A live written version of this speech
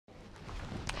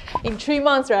In 3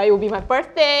 months, right, it will be my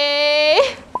birthday.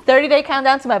 30-day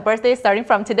countdown to my birthday starting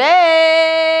from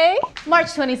today. March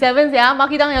 27th, yeah,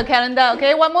 mark it down on your calendar,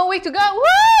 okay? 1 more week to go,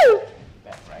 woo!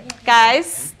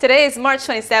 Guys, today is March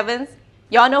 27th.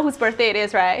 Y'all know whose birthday it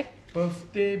is, right?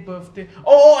 Birthday.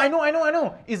 Oh, I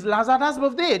know. It's Lazada's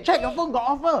birthday. Check your phone, got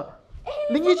offer.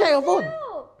 Lingyi, check your phone.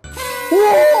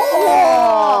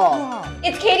 Whoa!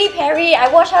 It's Katy Perry. I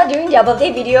watched her during their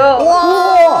birthday video.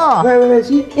 Wow! Where,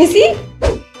 see? You see?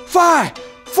 5,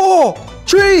 4,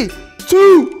 3,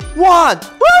 2, 1.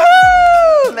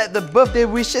 Woohoo! Let the birthday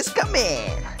wishes come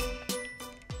in.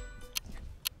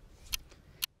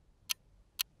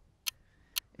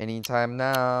 Anytime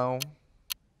now.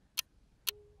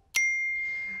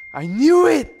 I knew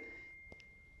it!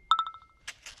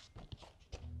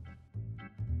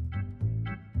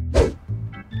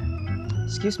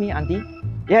 Excuse me, auntie.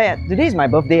 Yeah, today is my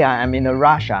birthday. I'm in a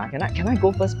rush. Can I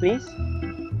go first, please?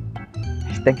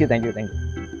 Thank you.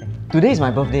 Today is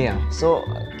my birthday. So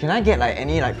can I get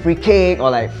any free cake or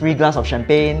free glass of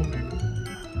champagne?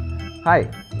 Hi,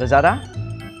 Lazada?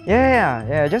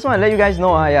 Yeah. Just want to let you guys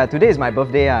know. Today is my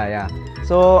birthday.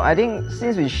 So I think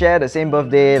since we share the same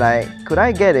birthday, could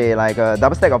I get a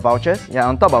double stack of vouchers? Yeah,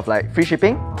 on top of free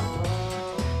shipping.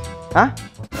 Huh?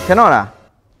 Cannot. I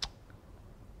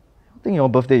think your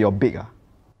birthday, you're big.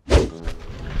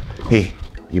 Hey,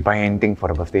 you buy anything for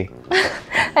the birthday?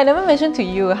 I never mentioned to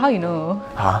you. How you know?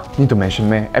 Huh? Need to mention,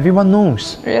 man. Everyone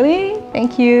knows. Really?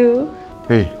 Thank you.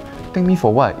 Hey, thank me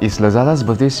for what? It's Lazada's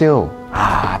birthday sale.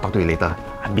 Talk to you later.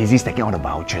 I'm busy stacking all the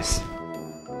vouchers.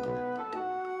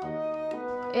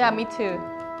 Yeah, me too.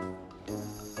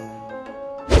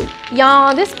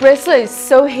 Yeah, this bracelet is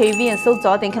so heavy and so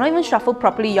daunting. Cannot even shuffle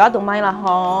properly. Y'all don't mind lah,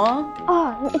 huh?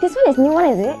 Oh, this one is new one,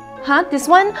 is it? Huh? This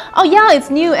one? Oh yeah,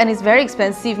 it's new and it's very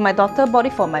expensive. My daughter bought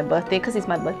it for my birthday because it's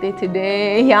my birthday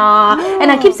today. Yeah. And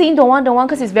I keep saying don't want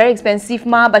because it's very expensive,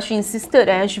 ma. But she insisted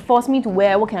and she forced me to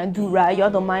wear. What can I do, right?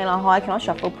 Y'all don't mind lah, huh? I cannot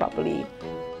shuffle properly.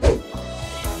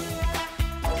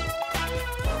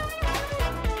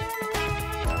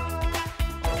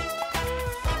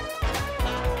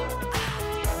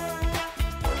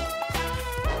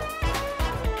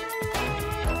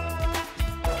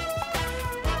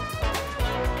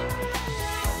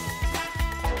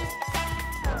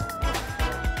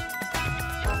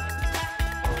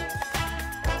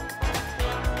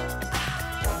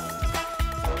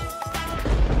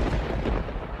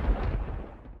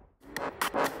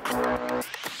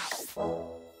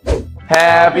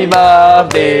 Happy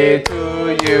birthday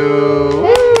to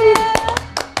you.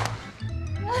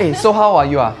 Hey, so how are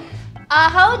you?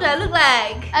 How do I look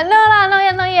like? No lah, not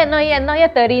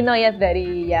yet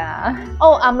 30, yeah.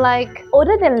 Oh, I'm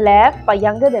older than Lev, but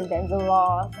younger than Benzo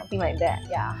lor, something like that,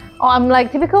 yeah. Oh, I'm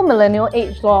typical millennial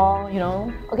age lor, you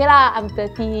know. Okay lah, I'm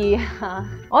 30,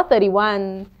 or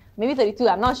 31, maybe 32,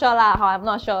 I'm not sure lah, I'm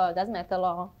not sure, doesn't matter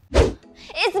lor.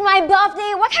 It's my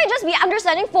birthday. Why can't you just be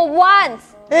understanding for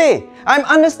once? Hey, I'm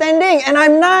understanding and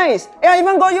I'm nice. Hey, I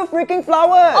even got you freaking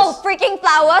flowers. Oh, freaking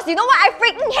flowers? You know what? I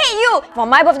freaking hate you. For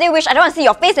my birthday wish, I don't want to see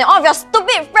your face and all of your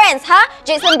stupid friends, huh?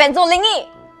 Jason, Benzo, Lingyi.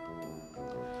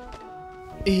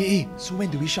 Hey, so when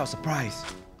do we shout surprise?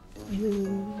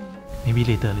 Maybe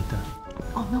later.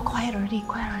 Oh no, quiet already.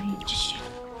 Shh.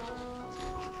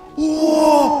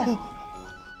 Whoa!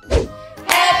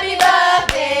 Happy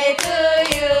birthday to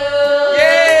you!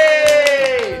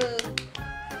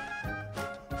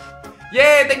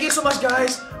 Yay! Thank you so much,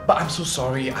 guys. But I'm so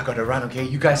sorry. I gotta run, okay?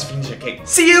 You guys finish your cake.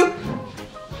 See you!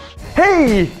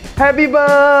 Hey! Happy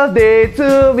birthday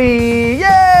to me!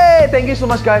 Yay! Thank you so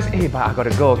much, guys. Hey, but I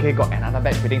gotta go, okay? Got another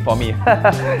batch waiting for me.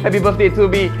 Happy birthday to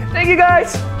me. Thank you,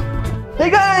 guys! Hey,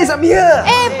 guys! I'm here!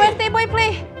 Hey, birthday boy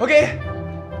play! Okay.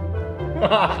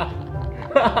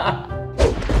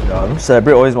 Yeah, don't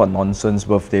celebrate always what nonsense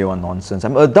birthday, what nonsense.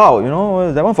 I'm an adult, you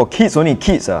know. That one for kids, only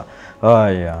kids. Yeah.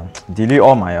 Delete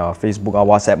all my Facebook,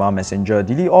 WhatsApp, Messenger.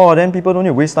 Delete all, then people don't need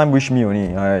to waste time wish me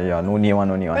only. Yeah, no need one.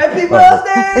 Happy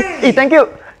birthday! Hey, thank you!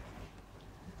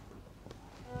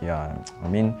 Yeah, I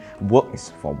mean, work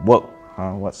is for work.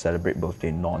 What celebrate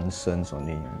birthday nonsense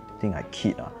only. I think I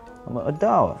kid. I'm an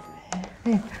adult.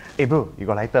 Hey bro, you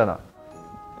got lighter or not?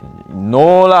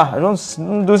 No lah, I don't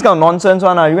do this kind of nonsense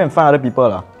one. You can find other people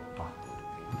lah.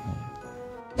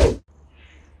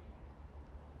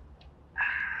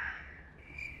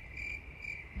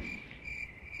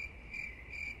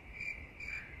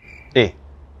 Hey,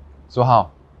 so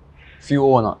how? Feel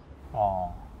old or not?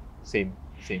 Oh, same.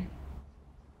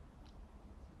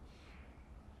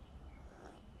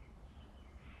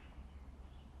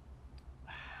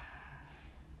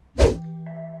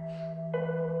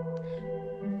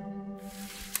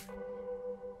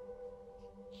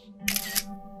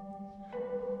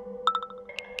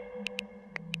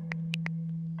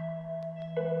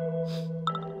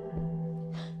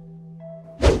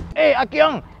 Hey,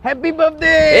 Akyong, happy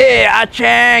birthday! Hey,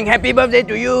 Cheng, happy birthday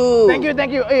to you. Thank you, thank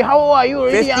you. Hey, how old are you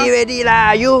already? 50 already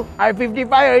lah, you? I'm 55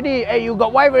 already. Hey, you got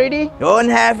wife already?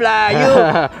 Don't have lah, you?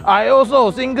 I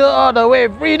also single all the way,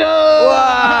 freedom!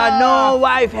 Wow, no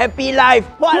wife, happy life.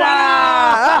 What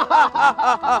lah?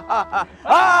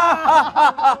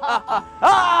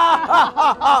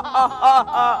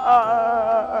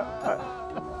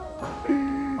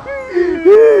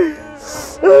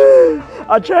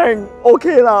 Cheng,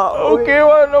 okay lah. Okay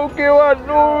one, no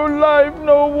life,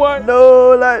 no one.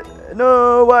 No life,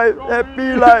 no wife,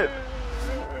 happy life.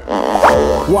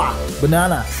 Wow,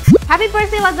 banana. Happy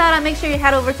birthday, Lazada! Make sure you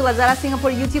head over to Lazada Singapore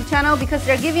YouTube channel because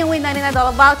they're giving away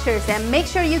 $99 vouchers. And make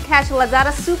sure you catch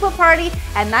Lazada Super Party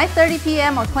at 9:30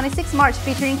 p.m. on 26 March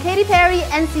featuring Katy Perry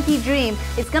and NCT Dream.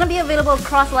 It's gonna be available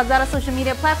across Lazada social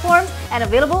media platforms and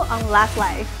available on Last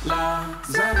Life.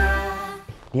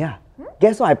 Yeah,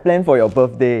 guess what I planned for your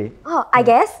birthday? Oh, I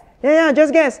guess. Yeah,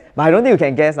 just guess. But I don't think you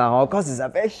can guess now, because it's a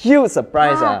very huge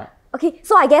surprise. Okay,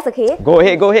 so I guess, okay? Go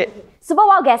ahead. Super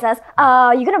wild guesses.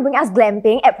 You're gonna bring us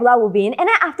glamping at Pulau Ubin,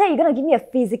 and then after you're gonna give me a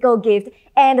physical gift.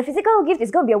 And the physical gift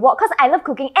is gonna be a walk, because I love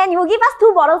cooking, and you will give us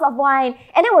 2 bottles of wine.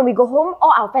 And then when we go home,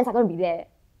 all our friends are gonna be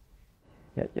there.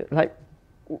 Yeah, like,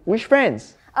 which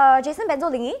friends? Jason,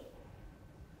 Benzo, Lingyi.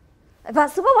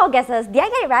 But super wild guesses. Did I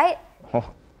get it right?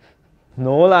 Oh,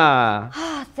 no lah.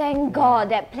 Thank God,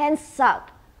 that plan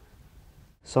sucked.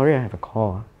 Sorry, I have a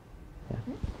call. Yeah.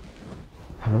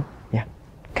 Hello? Yeah.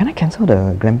 Can I cancel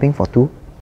the glamping for 2?